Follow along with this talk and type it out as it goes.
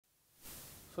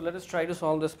So let us try to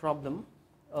solve this problem.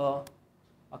 A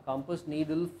compass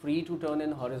needle free to turn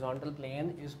in horizontal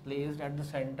plane is placed at the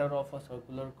center of a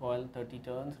circular coil 30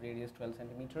 turns, radius 12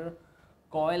 centimeter.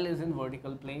 Coil is in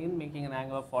vertical plane making an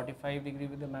angle of 45 degree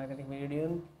with the magnetic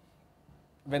meridian.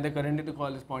 When the current in the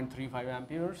coil is 0.35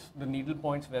 amperes, the needle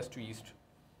points west to east.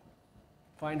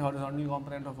 Find horizontal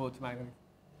component of Earth's magnetic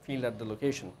field at the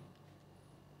location.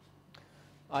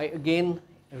 I again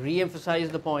re-emphasize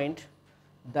the point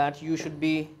that you should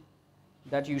be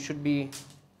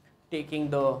taking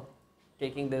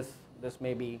this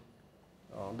maybe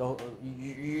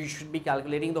you should be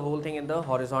calculating the whole thing in the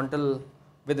horizontal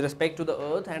with respect to the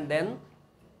earth, and then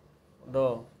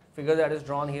the figure that is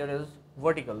drawn here is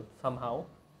vertical somehow.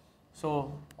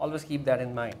 So always keep that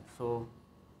in mind. So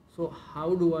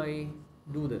how do I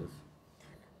do this?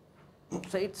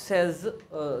 So it says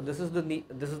this is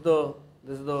the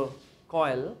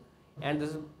coil,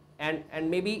 and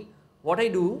maybe what I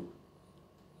do,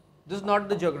 this is not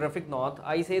the geographic north.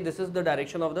 I say this is the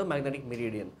direction of the magnetic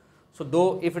meridian. So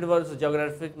though if it was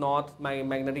geographic north, my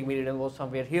magnetic meridian was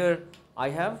somewhere here, I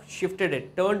have shifted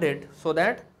it, turned it so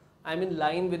that I am in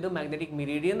line with the magnetic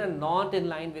meridian and not in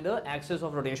line with the axis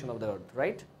of rotation of the earth,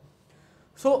 right?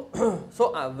 So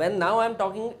when now I am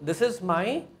talking, this is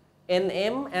my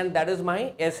NM and that is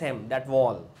my SM, that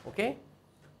wall, okay?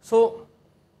 So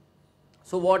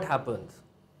what happens?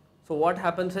 So what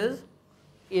happens is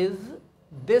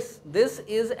this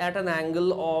is at an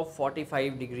angle of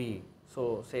 45 degree.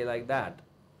 So say like that,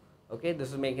 okay?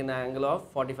 This is making an angle of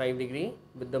 45 degree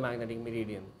with the magnetic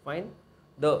meridian, fine?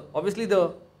 Obviously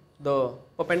the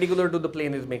perpendicular to the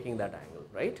plane is making that angle,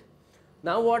 right?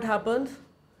 Now what happens?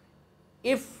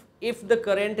 If the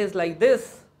current is like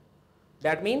this,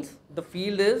 that means the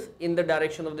field is in the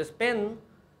direction of this pen,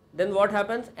 then what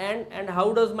happens? And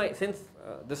how does my, since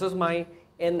this is my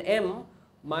NM,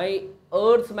 my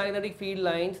Earth's magnetic field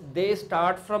lines, they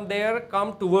start from there,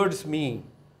 come towards me.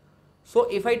 So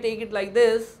if I take it like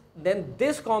this, then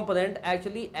this component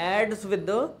actually adds with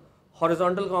the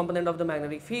horizontal component of the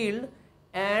magnetic field,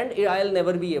 and I'll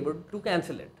never be able to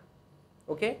cancel it,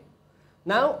 okay?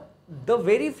 Now the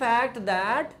very fact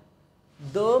that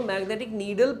the magnetic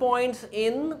needle points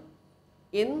in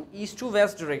east to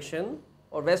west direction,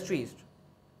 or west to east,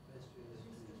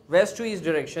 west to east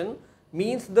direction,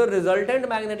 means the resultant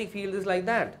magnetic field is like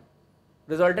that,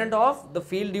 resultant of the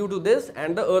field due to this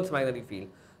and the Earth's magnetic field.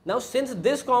 Now since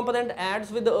this component adds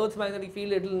with the Earth's magnetic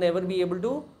field, it will never be able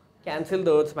to cancel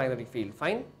the Earth's magnetic field,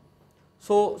 fine?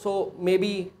 So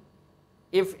maybe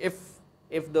if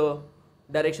the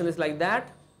direction is like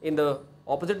that, in the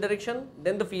opposite direction,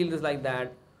 then the field is like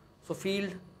that. So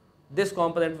field, this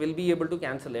component will be able to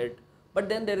cancel it, but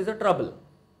then there is a trouble.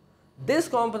 This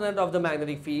component of the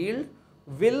magnetic field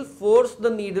will force the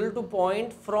needle to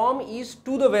point from east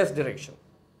to the west direction,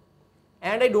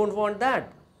 and I don't want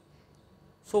that.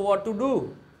 So what to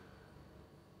do?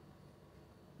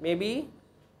 Maybe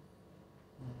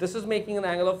this is making an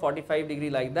angle of 45 degree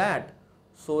like that,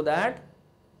 so that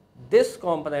this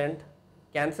component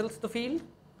cancels the field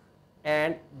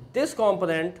and this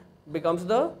component becomes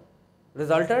the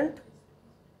resultant,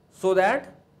 so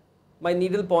that my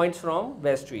needle points from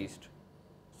west to east.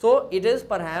 So it is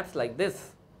perhaps like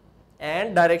this,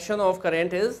 and direction of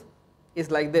current is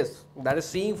like this. That is,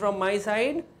 seeing from my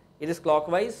side it is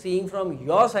clockwise, seeing from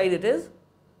your side it is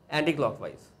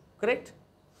anti-clockwise, correct?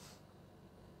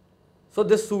 So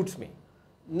this suits me.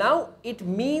 Now it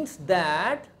means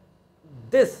that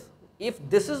this, if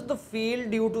this is the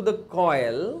field due to the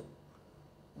coil,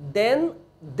 then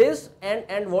this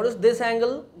and what is this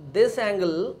angle? This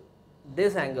angle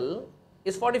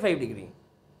is 45 degree,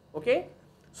 okay?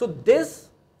 So this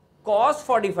cos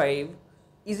 45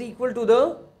 is equal to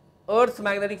the Earth's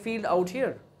magnetic field out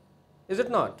here, is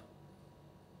it not?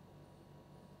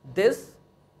 This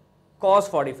cos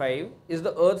 45 is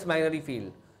the Earth's magnetic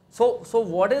field. So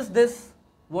what is this?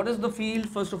 What is the field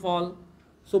first of all?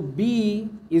 So B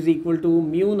is equal to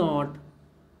mu naught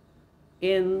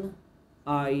N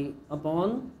I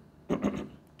upon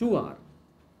 2R.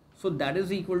 So that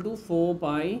is equal to 4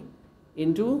 pi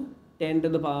into 10 to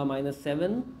the power minus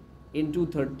 7 into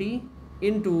 30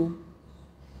 into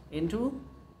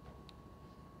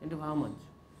how much?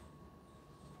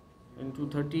 Into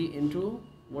 30 into,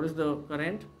 what is the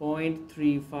current?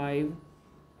 0.35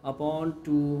 upon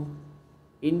 2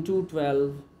 into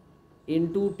 12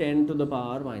 into 10 to the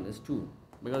power minus 2,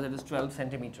 because it is 12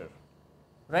 centimeter,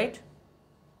 right?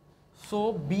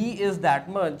 So B is that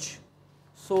much.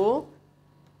 So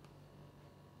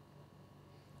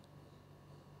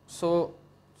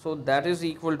that is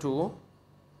equal to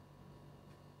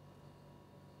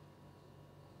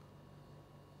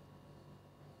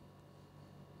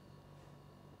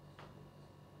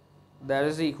that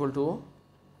is equal to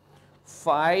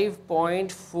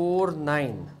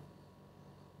 5.49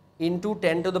 into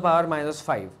 10 to the power minus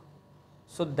 5.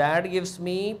 So that gives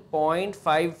me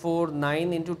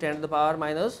 0.549 into 10 to the power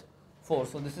minus 4.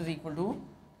 So this is equal to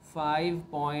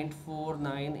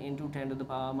 5.49 into 10 to the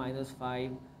power minus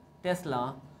 5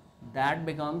 Tesla. That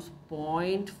becomes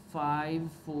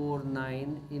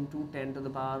 0.549 into 10 to the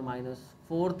power minus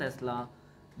 4 Tesla.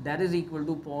 That is equal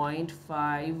to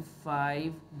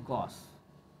 0.55 Gauss.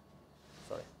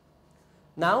 Sorry.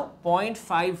 Now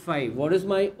 0.55, what is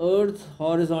my Earth's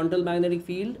horizontal magnetic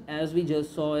field? As we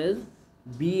just saw is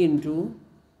B into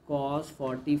cos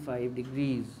 45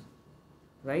 degrees,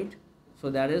 right?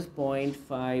 So that is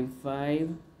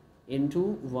 0.55 into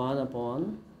 1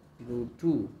 upon root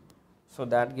 2. So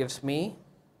that gives me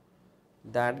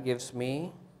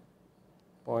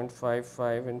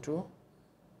 0.55 into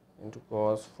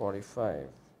cos 45.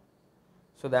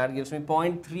 So that gives me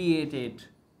 0.388,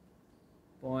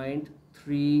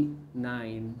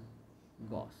 0.39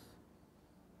 Gauss.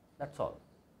 That's all.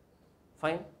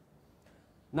 Fine.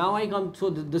 Now I come, so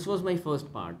this was my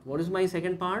first part. What is my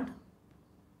second part?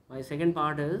 My second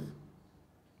part is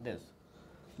this.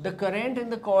 The current in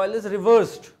the coil is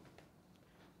reversed.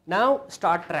 Now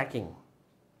start tracking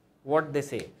what they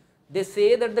say. They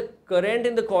say that the current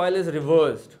in the coil is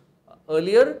reversed.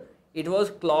 Earlier it was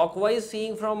clockwise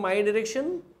seeing from my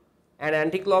direction and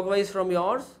anti-clockwise from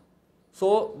yours.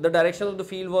 So the direction of the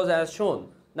field was as shown.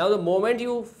 Now the moment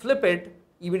you flip it,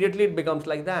 immediately it becomes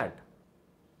like that.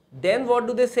 Then what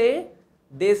do they say?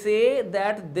 They say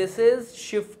that this is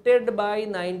shifted by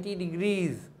 90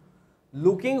 degrees,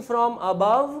 looking from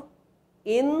above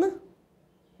in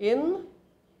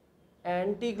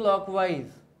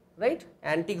anti-clockwise, right?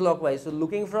 Anti-clockwise. So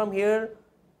looking from here,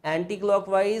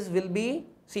 anti-clockwise will be,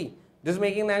 see, this is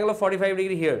making an angle of 45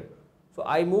 degree here. So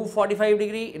I move 45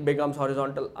 degree, it becomes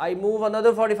horizontal. I move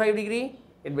another 45 degree,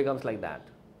 it becomes like that.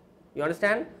 You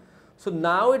understand? So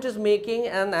now it is making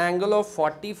an angle of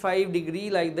 45 degree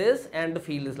like this, and the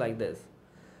field is like this.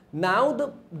 Now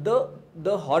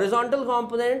the horizontal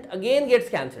component again gets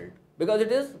cancelled because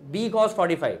it is B cos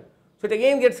 45. So it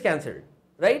again gets cancelled,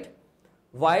 right?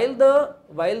 While the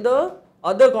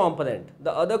other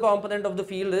component of the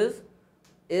field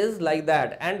is like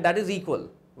that, and that is equal.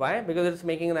 Why? Because it is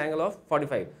making an angle of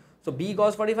 45. So B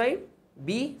cos 45,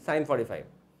 B sin 45.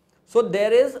 So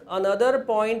there is another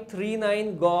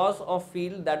 0.39 Gauss of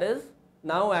field that is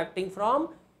now acting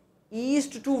from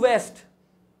east to west.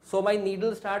 So my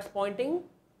needle starts pointing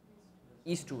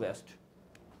east to west.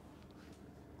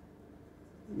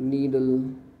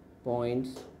 Needle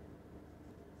points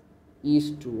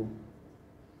east to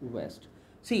west.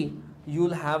 See, you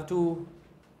will have to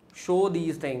show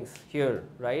these things here,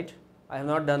 right? I have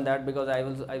not done that because I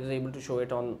was able to show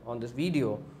it on this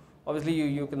video. Obviously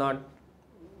you cannot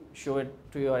show it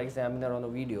to your examiner on a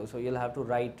video, so you'll have to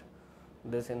write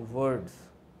this in words,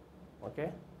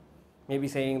 okay? Maybe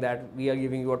saying that we are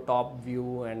giving you a top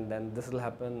view and then this will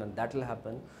happen and that will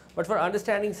happen, but for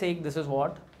understanding sake, this is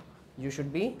what you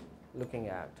should be looking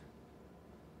at,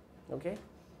 okay?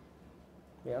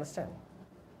 You understand?